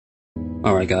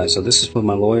Alright guys, so this is for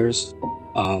my lawyers.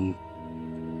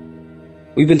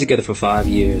 We've been together for 5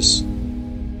 years,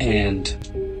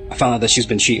 and I found out that she's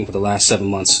been cheating for the last 7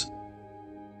 months.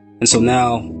 And so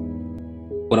now,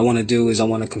 what I want to do is I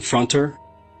want to confront her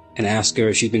and ask her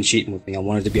if she's been cheating with me. I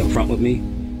want her to be upfront with me.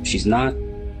 If she's not,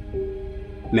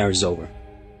 marriage is over.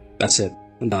 That's it.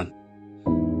 I'm done.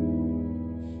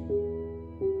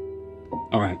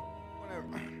 Alright.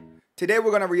 Today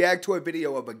we're going to react to a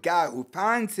video of a guy who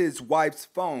finds his wife's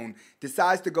phone,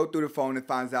 decides to go through the phone and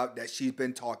finds out that she's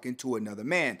been talking to another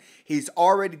man. He's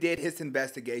already did his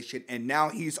investigation and now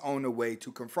he's on the way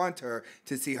to confront her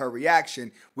to see her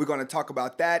reaction. We're going to talk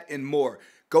about that and more.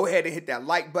 Go ahead and hit that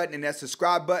like button and that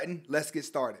subscribe button. Let's get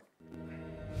started.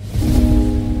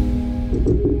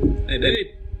 Hey babe.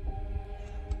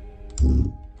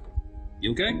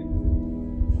 You okay?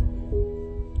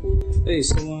 Hey,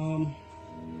 so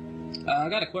I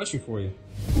got a question for you.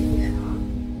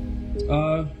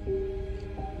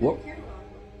 What?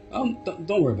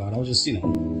 Don't worry about it. I was just,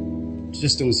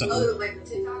 just doing something. Oh, like the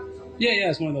TikTok or something? Yeah,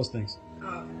 it's one of those things.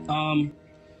 Oh, okay.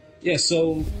 Yeah,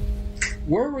 so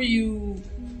where were you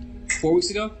 4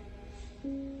 weeks ago?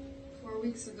 4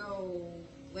 weeks ago,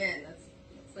 when?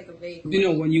 That's like a vague.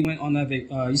 When you went on that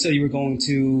you said you were going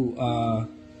to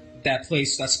that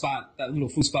place, that spot, that little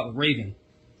food spot with Raven.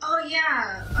 Oh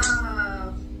yeah,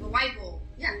 the white bowl.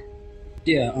 Yeah.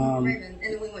 Yeah. Raven,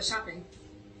 and then we went shopping.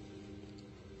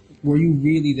 Were you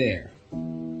really there?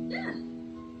 Yeah.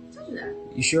 I told you that.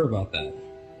 You sure about that?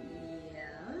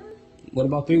 Yeah. What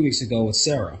about 3 weeks ago with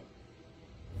Sarah?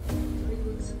 3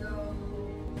 weeks ago.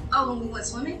 Oh, when we went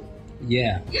swimming?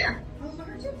 Yeah. Yeah. I was with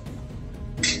her too.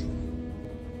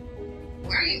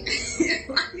 Why are you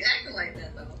acting like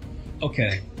that though?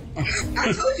 Okay.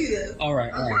 I told you this. All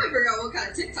right. I'm trying to figure out what kind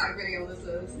of TikTok video this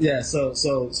is. Yeah. So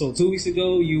 2 weeks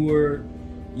ago you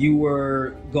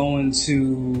were going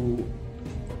to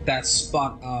that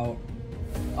spot out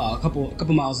a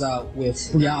couple miles out with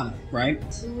Brianna, right?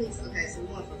 2 weeks. Okay, so we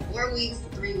went from 4 weeks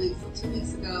to 3 weeks. So 2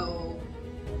 weeks ago.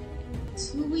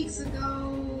 2 weeks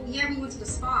ago, yeah, we went to the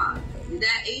spa.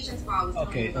 That Asian spa was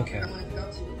okay. I wanted to go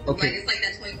to. Okay. Like it's like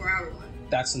that 24-hour one.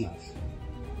 That's enough.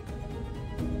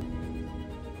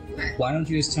 Okay. Why don't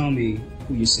you just tell me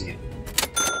who you're seeing?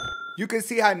 You can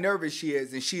see how nervous she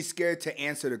is and she's scared to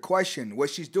answer the question. What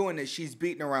she's doing is she's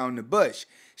beating around the bush.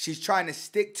 She's trying to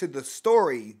stick to the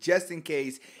story just in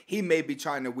case he may be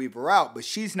trying to weave her out. But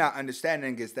she's not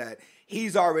understanding is that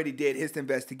he's already did his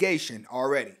investigation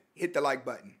already. Hit the like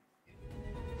button.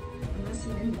 I'm not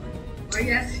seeing anybody. Why are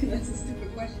you asking? That's a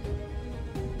stupid question.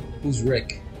 Who's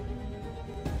Rick?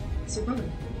 It's your brother.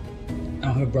 I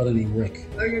don't have a brother named Rick.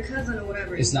 Or your cousin or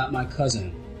whatever. It's not my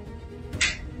cousin.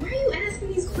 Why are you asking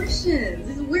these questions?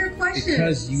 These are weird questions.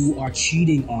 Because you are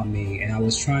cheating on me, and I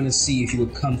was trying to see if you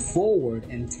would come forward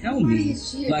and tell me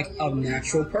like a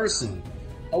natural person.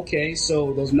 Okay,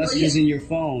 so those messages in your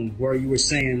phone where you were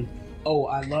saying, "Oh,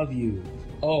 I love you.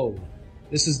 Oh,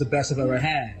 this is the best I've ever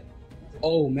had.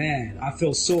 Oh man, I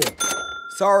feel sore."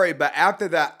 Sorry, but after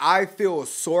that "I feel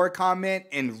sore" comment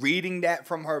and reading that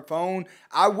from her phone,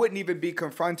 I wouldn't even be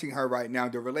confronting her right now.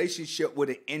 The relationship would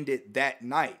have ended that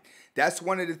night. That's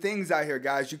one of the things out here,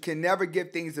 guys. You can never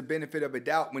give things the benefit of a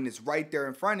doubt when it's right there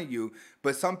in front of you.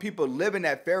 But some people live in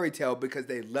that fairy tale because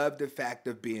they love the fact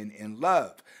of being in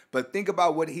love. But think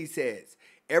about what he says.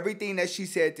 Everything that she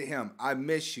said to him, "I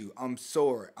miss you, I'm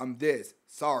sore, I'm this."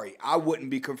 Sorry, I wouldn't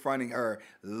be confronting her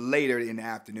later in the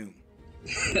afternoon.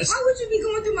 Why would you be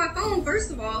going through my phone, first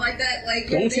of all, like that? Like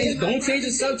don't change the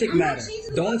subject matter.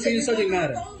 Don't change the subject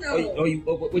matter. What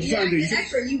you trying to do?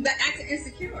 You acting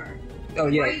insecure. Oh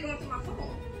yeah. Why are you going through my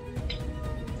phone?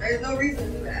 There's no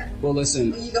reason to do that. Well,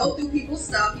 listen. When you go through people's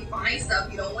stuff, you find stuff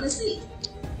you don't want to see.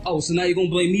 Oh, so now you're gonna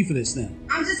blame me for this then?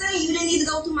 I'm just saying you didn't need to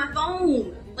go through my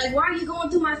phone. Like, why are you going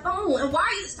through my phone? And why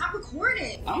are you stop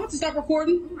recording? I don't have to stop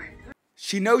recording. Oh my God.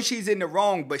 She knows she's in the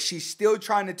wrong, but she's still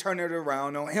trying to turn it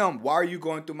around on him. Why are you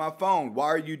going through my phone? Why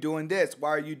are you doing this? Why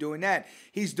are you doing that?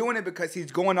 He's doing it because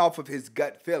he's going off of his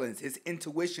gut feelings. His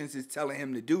intuitions is telling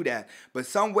him to do that. But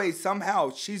some way,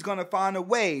 somehow, she's going to find a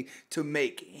way to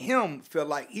make him feel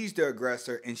like he's the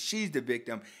aggressor and she's the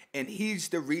victim. And he's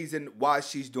the reason why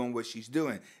she's doing what she's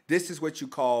doing. This is what you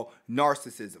call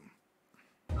narcissism.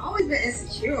 I've always been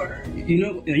insecure. You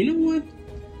know what?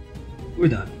 We're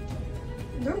done.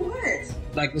 No, what?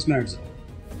 Like, let's marry up.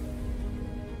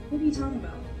 What are you talking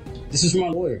about? This is for my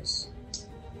lawyers.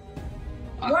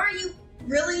 Why are you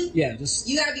really? Yeah, just.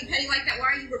 You gotta be petty like that. Why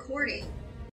are you recording?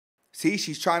 See,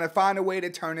 she's trying to find a way to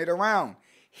turn it around.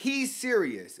 He's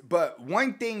serious, but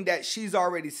one thing that she's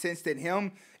already sensed in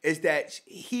him is that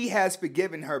he has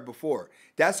forgiven her before.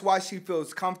 That's why she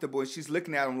feels comfortable and she's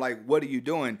looking at him like, what are you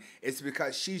doing? It's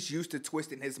because she's used to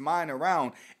twisting his mind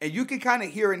around. And you can kind of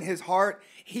hear in his heart,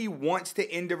 he wants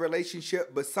to end the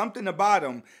relationship, but something about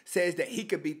him says that he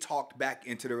could be talked back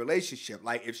into the relationship.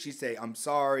 Like if she say, I'm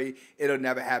sorry, it'll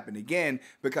never happen again.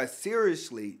 Because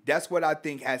seriously, that's what I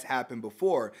think has happened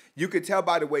before. You could tell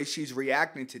by the way she's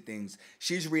reacting to things.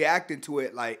 She's reacting to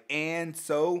it like, and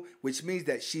so, which means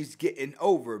that she's getting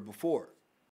over before.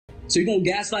 So you're gonna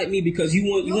gaslight me because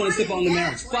you want to slip on the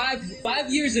marriage.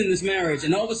 Five years in this marriage,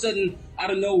 and all of a sudden,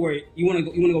 out of nowhere, you wanna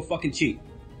go fucking cheat.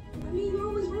 I mean, you're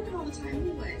always working all the time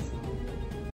anyway.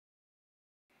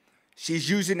 She's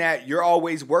using that you're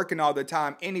always working all the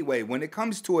time anyway. When it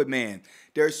comes to a man,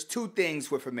 there's two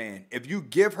things with a man. If you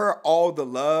give her all the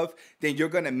love, then you're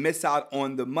going to miss out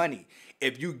on the money.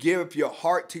 If you give your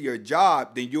heart to your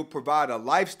job, then you'll provide a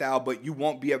lifestyle, but you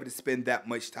won't be able to spend that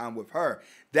much time with her.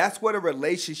 That's what a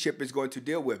relationship is going to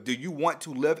deal with. Do you want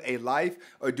to live a life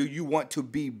or do you want to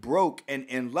be broke and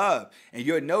in love? And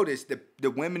you'll notice the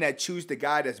women that choose the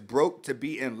guy that's broke to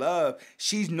be in love,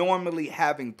 she's normally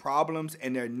having problems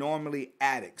and they're normally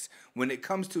addicts. When it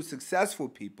comes to successful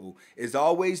people, it's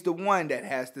always the one that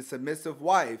has the submissive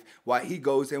wife while he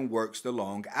goes and works the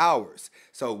long hours.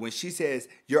 So when she says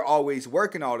you're always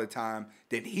working all the time,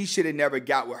 then he should have never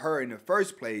got with her in the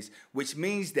first place, which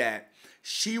means that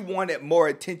she wanted more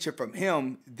attention from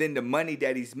him than the money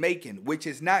that he's making, which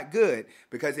is not good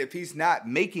because if he's not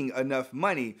making enough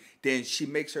money, then she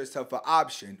makes herself an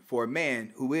option for a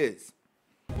man who is.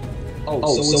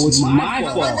 Oh, so it's my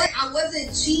fault. I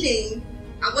wasn't cheating.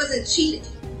 I wasn't cheating.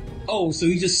 Oh, so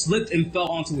he just slipped and fell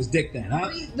onto his dick then, huh?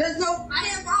 I didn't fall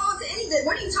into anything.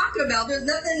 What are you talking about? There's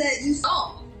nothing that you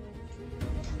saw.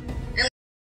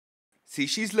 See,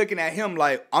 she's looking at him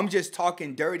like, I'm just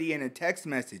talking dirty in a text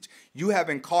message. You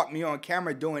haven't caught me on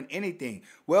camera doing anything.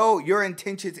 Well, your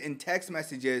intentions in text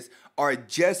messages are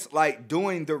just like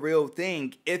doing the real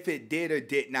thing if it did or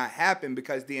did not happen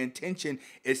because the intention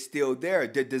is still there.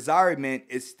 The desirement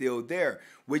is still there,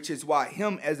 which is why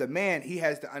him as a man, he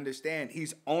has to understand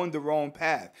he's on the wrong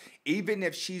path. Even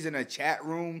if she's in a chat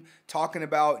room talking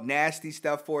about nasty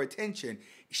stuff for attention,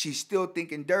 she's still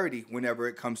thinking dirty whenever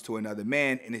it comes to another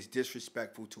man and it's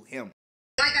disrespectful to him.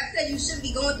 Like I said, you shouldn't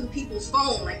be going through people's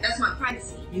phone. Like, that's my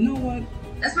privacy. You know what?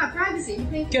 That's my privacy. You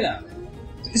pay. Get out.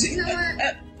 You know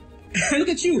what? Look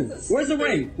at you. Where's the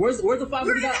ring? Where's the $500?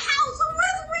 We're in the house.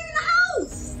 Where's the ring in the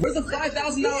house? Where's the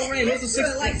 $5,000 ring? Where's the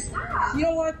 $6,000? Like, stop. You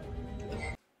know what?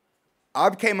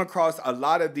 I've came across a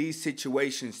lot of these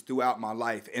situations throughout my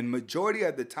life, and majority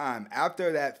of the time,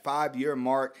 after that 5-year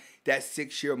mark, that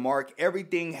 6-year mark,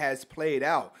 everything has played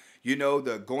out. You know,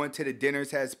 the going to the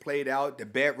dinners has played out, the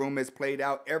bedroom has played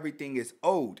out, everything is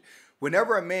old.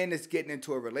 Whenever a man is getting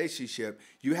into a relationship,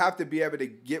 you have to be able to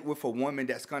get with a woman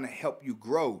that's going to help you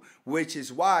grow, which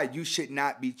is why you should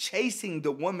not be chasing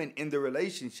the woman in the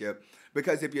relationship.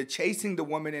 Because if you're chasing the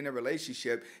woman in a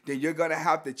relationship, then you're going to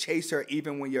have to chase her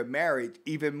even when you're married,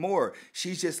 even more.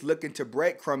 She's just looking to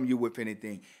breadcrumb you with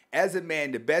anything. As a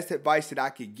man, the best advice that I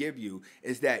could give you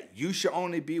is that you should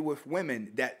only be with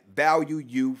women that value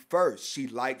you first. She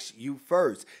likes you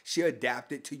first. She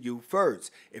adapted to you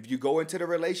first. If you go into the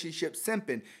relationship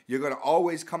simping, you're going to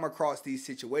always come across these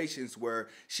situations where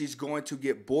she's going to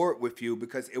get bored with you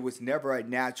because it was never a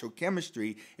natural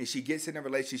chemistry, and she gets in a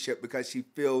relationship because she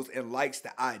feels and likes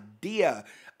the idea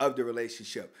of the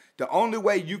relationship. The only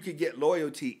way you can get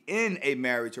loyalty in a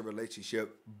marriage or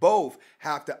relationship, both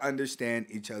have to understand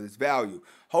each other's value.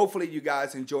 Hopefully you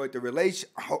guys enjoyed the relation.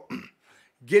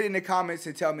 Get in the comments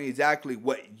and tell me exactly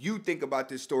what you think about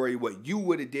this story, what you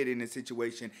would have did in this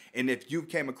situation, and if you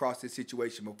came across this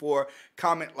situation before.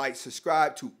 Comment, like,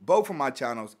 subscribe to both of my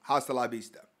channels. Hasta la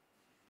vista.